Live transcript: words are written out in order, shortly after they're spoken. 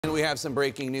And we have some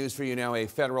breaking news for you now. A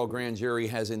federal grand jury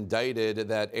has indicted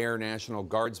that Air National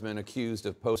Guardsman accused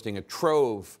of posting a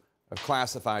trove of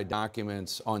classified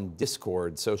documents on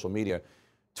Discord social media.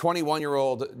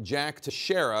 21-year-old Jack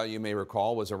Teixeira, you may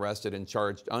recall, was arrested and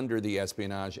charged under the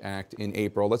Espionage Act in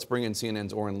April. Let's bring in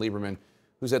CNN's Oren Lieberman,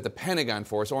 who's at the Pentagon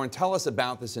for us. Oren, tell us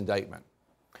about this indictment.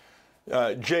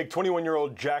 Jake,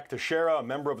 21-year-old Jack Teixeira, a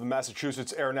member of the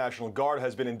Massachusetts Air National Guard,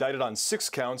 has been indicted on 6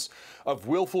 counts of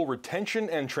willful retention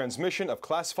and transmission of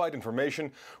classified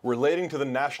information relating to the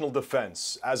national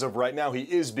defense. As of right now, he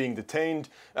is being detained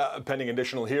pending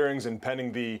additional hearings and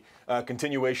pending the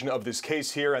continuation of this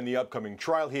case here and the upcoming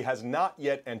trial. He has not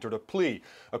yet entered a plea.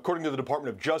 According to the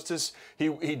Department of Justice,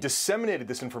 he disseminated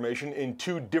this information in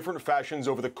 2 different fashions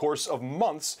over the course of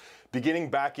months, beginning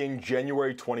back in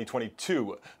January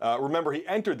 2022. Remember, he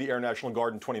entered the Air National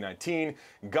Guard in 2019,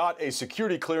 got a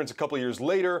security clearance a couple of years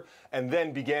later, and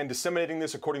then began disseminating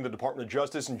this, according to the Department of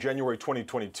Justice, in January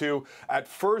 2022. At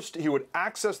first, he would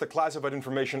access the classified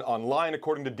information online,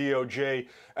 according to DOJ,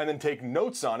 and then take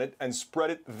notes on it and spread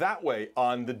it that way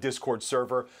on the Discord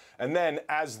server. And then,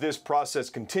 as this process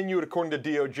continued, according to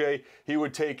DOJ, he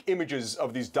would take images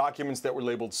of these documents that were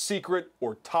labeled secret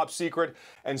or top secret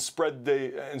and spread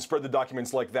the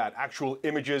documents like that, actual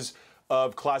images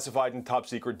of classified and top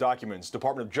secret documents.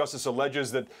 Department of Justice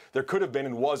alleges that there could have been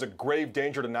and was a grave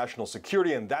danger to national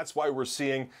security, and that's why we're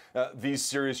seeing these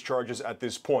serious charges at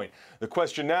this point. The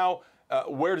question now,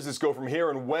 where does this go from here,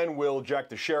 and when will Jack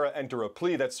Teixeira enter a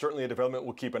plea? That's certainly a development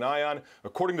we'll keep an eye on.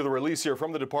 According to the release here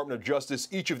from the Department of Justice,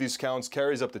 each of these counts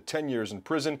carries up to 10 years in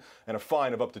prison and a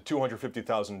fine of up to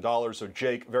 $250,000. So,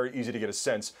 Jake, very easy to get a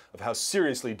sense of how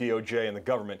seriously DOJ and the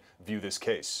government view this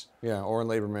case. Yeah, Oren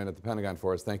Lieberman at the Pentagon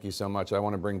for us. Thank you so much. I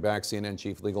want to bring back CNN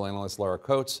Chief Legal Analyst Laura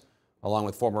Coates, along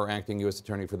with former acting U.S.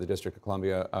 Attorney for the District of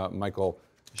Columbia, Michael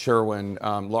Sherwin.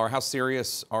 Laura, how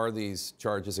serious are these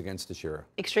charges against Teixeira?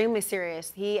 Extremely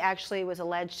serious. He actually was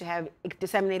alleged to have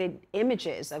disseminated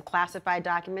images of classified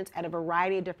documents at a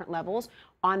variety of different levels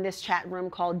on this chat room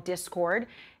called Discord.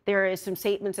 There is some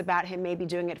statements about him maybe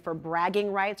doing it for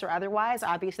bragging rights or otherwise.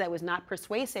 Obviously, that was not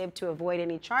persuasive to avoid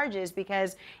any charges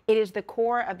because it is the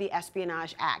core of the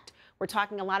Espionage Act. We're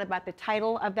talking a lot about the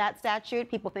title of that statute.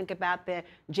 People think about the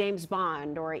James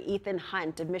Bond or Ethan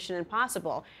Hunt of Mission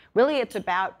Impossible. Really, it's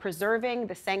about preserving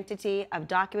the sanctity of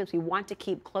documents we want to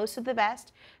keep close to the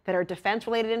vest that are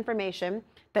defense-related information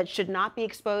that should not be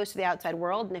exposed to the outside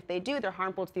world. And if they do, they're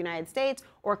harmful to the United States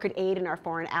or could aid in our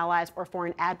foreign allies or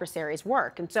foreign adversaries'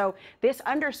 work. And so this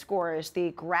underscores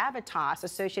the gravitas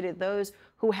associated with those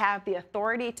who have the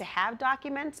authority to have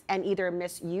documents and either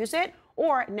misuse it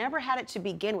or never had it to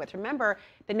begin with. Remember,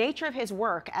 the nature of his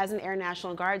work as an Air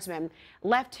National Guardsman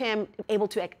left him able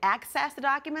to access the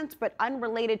documents, but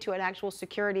unrelated to an actual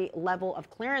security level of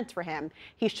clearance for him.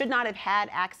 He should not have had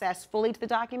access fully to the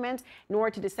documents, nor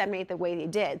to disseminate the way he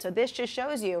did. So this just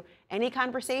shows you any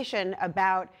conversation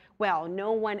about, well,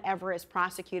 no one ever is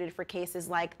prosecuted for cases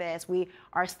like this. We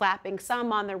are slapping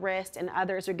some on the wrist and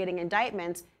others are getting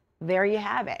indictments. There you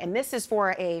have it. And this is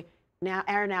for a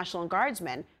Air National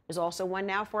Guardsman. There's also one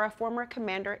now for a former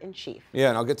commander-in-chief. Yeah,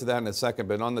 and I'll get to that in a second.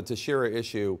 But on the Teixeira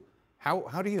issue,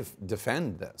 how do you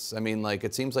defend this? I mean, like,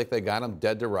 it seems like they got him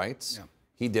dead to rights. Yeah.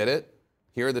 He did it.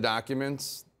 Here are the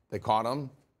documents. They caught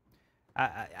him.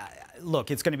 Look,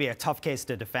 it's going to be a tough case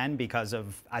to defend because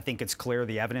of, I think it's clear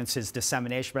the evidence is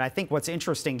dissemination. But I think what's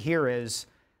interesting here is,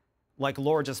 like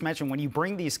Laura just mentioned, when you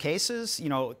bring these cases, you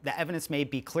know, the evidence may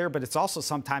be clear, but it's also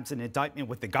sometimes an indictment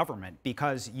with the government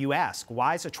because you ask,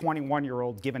 why is a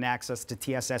 21-year-old given access to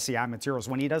TSSCI materials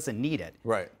when he doesn't need it?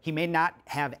 Right. He may not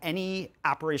have any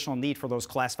operational need for those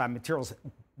classified materials.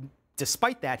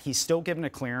 Despite that, he's still given a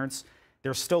clearance.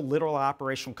 There's still literal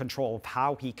operational control of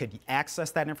how he could access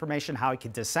that information, how he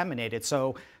could disseminate it.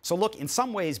 So look, in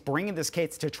some ways, bringing this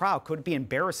case to trial could be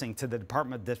embarrassing to the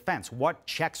Department of Defense. What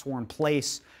checks were in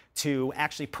place to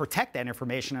actually protect that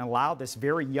information and allow this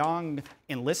very young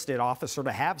enlisted officer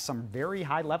to have some very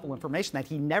high-level information that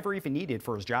he never even needed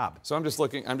for his job? So I'm just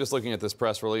looking at this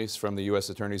press release from the U.S.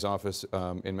 Attorney's Office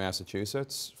in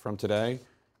Massachusetts from today,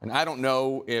 and I don't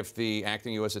know if the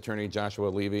acting U.S. Attorney Joshua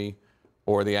Levy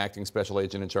or the acting special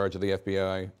agent in charge of the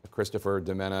FBI, Christopher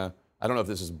Demena, I don't know if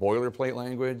this is boilerplate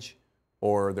language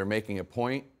or they're making a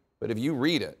point, but if you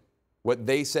read it, what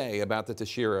they say about the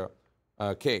Teixeira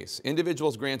case.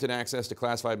 Individuals granted access to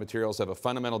classified materials have a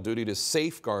fundamental duty to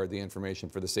safeguard the information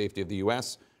for the safety of the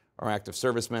U.S., our active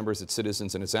service members, its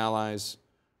citizens, and its allies.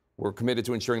 We're committed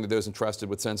to ensuring that those entrusted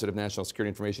with sensitive national security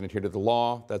information adhere to the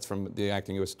law. That's from the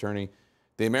acting U.S. Attorney.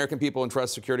 The American people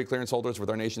entrust security clearance holders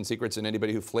with our nation's secrets, and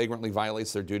anybody who flagrantly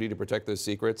violates their duty to protect those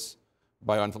secrets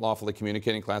by unlawfully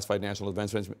communicating classified national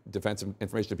defense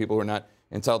information to people who are not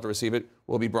entitled to receive it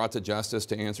will be brought to justice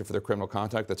to answer for their criminal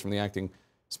conduct. That's from the acting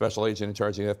special agent in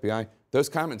charge of the FBI. Those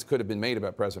comments could have been made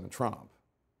about President Trump.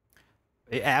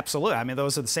 Absolutely. I mean,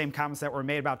 those are the same comments that were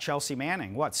made about Chelsea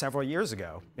Manning, several years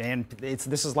ago. And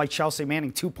this is like Chelsea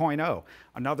Manning 2.0.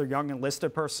 Another young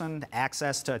enlisted person,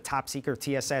 access to top secret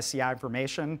TSSCI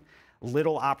information,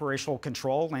 little operational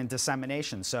control and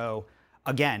dissemination. So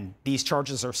again, these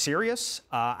charges are serious.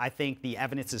 I think the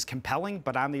evidence is compelling,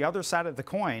 but on the other side of the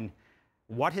coin,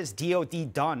 what has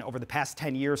DOD done over the past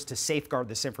 10 years to safeguard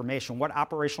this information? What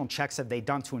operational checks have they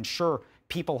done to ensure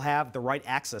people have the right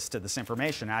access to this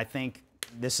information? I think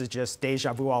this is just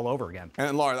deja vu all over again.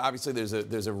 And Laura, obviously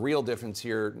there's a real difference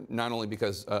here, not only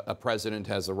because a president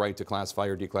has the right to classify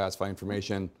or declassify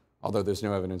information, although there's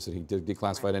no evidence that he did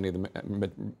declassify any of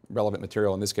the relevant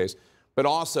material in this case, but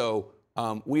also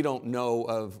we know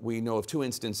of 2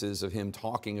 instances of him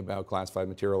talking about classified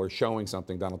material or showing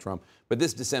something, Donald Trump, but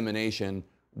this dissemination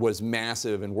was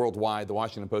massive and worldwide. The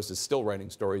Washington Post is still writing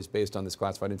stories based on this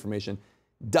classified information.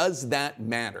 Does that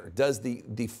matter? Does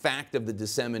the fact of the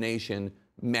dissemination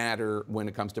matter when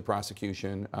it comes to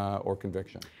prosecution or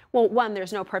conviction? Well, one,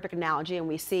 there's no perfect analogy, and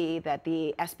we see that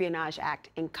the Espionage Act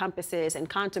encompasses and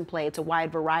contemplates a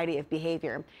wide variety of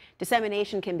behavior.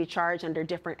 Dissemination can be charged under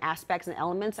different aspects and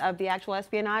elements of the actual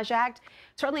Espionage Act.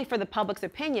 Certainly for the public's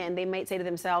opinion, they might say to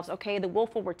themselves, okay, the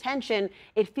willful retention,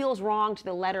 it feels wrong to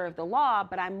the letter of the law,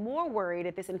 but I'm more worried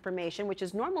if this information, which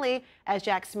is normally, as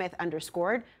Jack Smith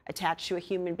underscored, attached to a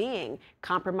human being,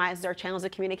 compromises our channels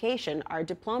of communication, our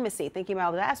diplomacy, thinking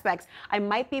about those aspects, I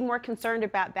might be more concerned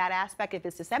about that aspect if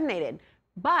it's disseminated.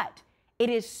 But it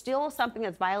is still something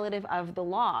that's violative of the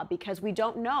law because we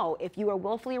don't know if you are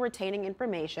willfully retaining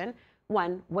information.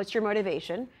 One, what's your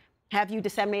motivation? Have you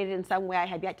disseminated in some way I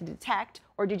have yet to detect,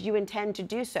 or did you intend to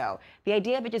do so? The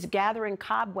idea of it just gathering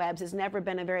cobwebs has never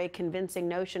been a very convincing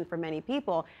notion for many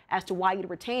people as to why you'd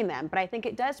retain them. But I think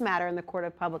it does matter in the court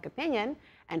of public opinion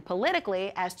and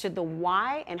politically as to the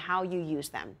why and how you use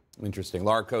them. Interesting.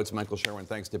 Laura Coates, Michael Sherwin,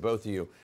 thanks to both of you.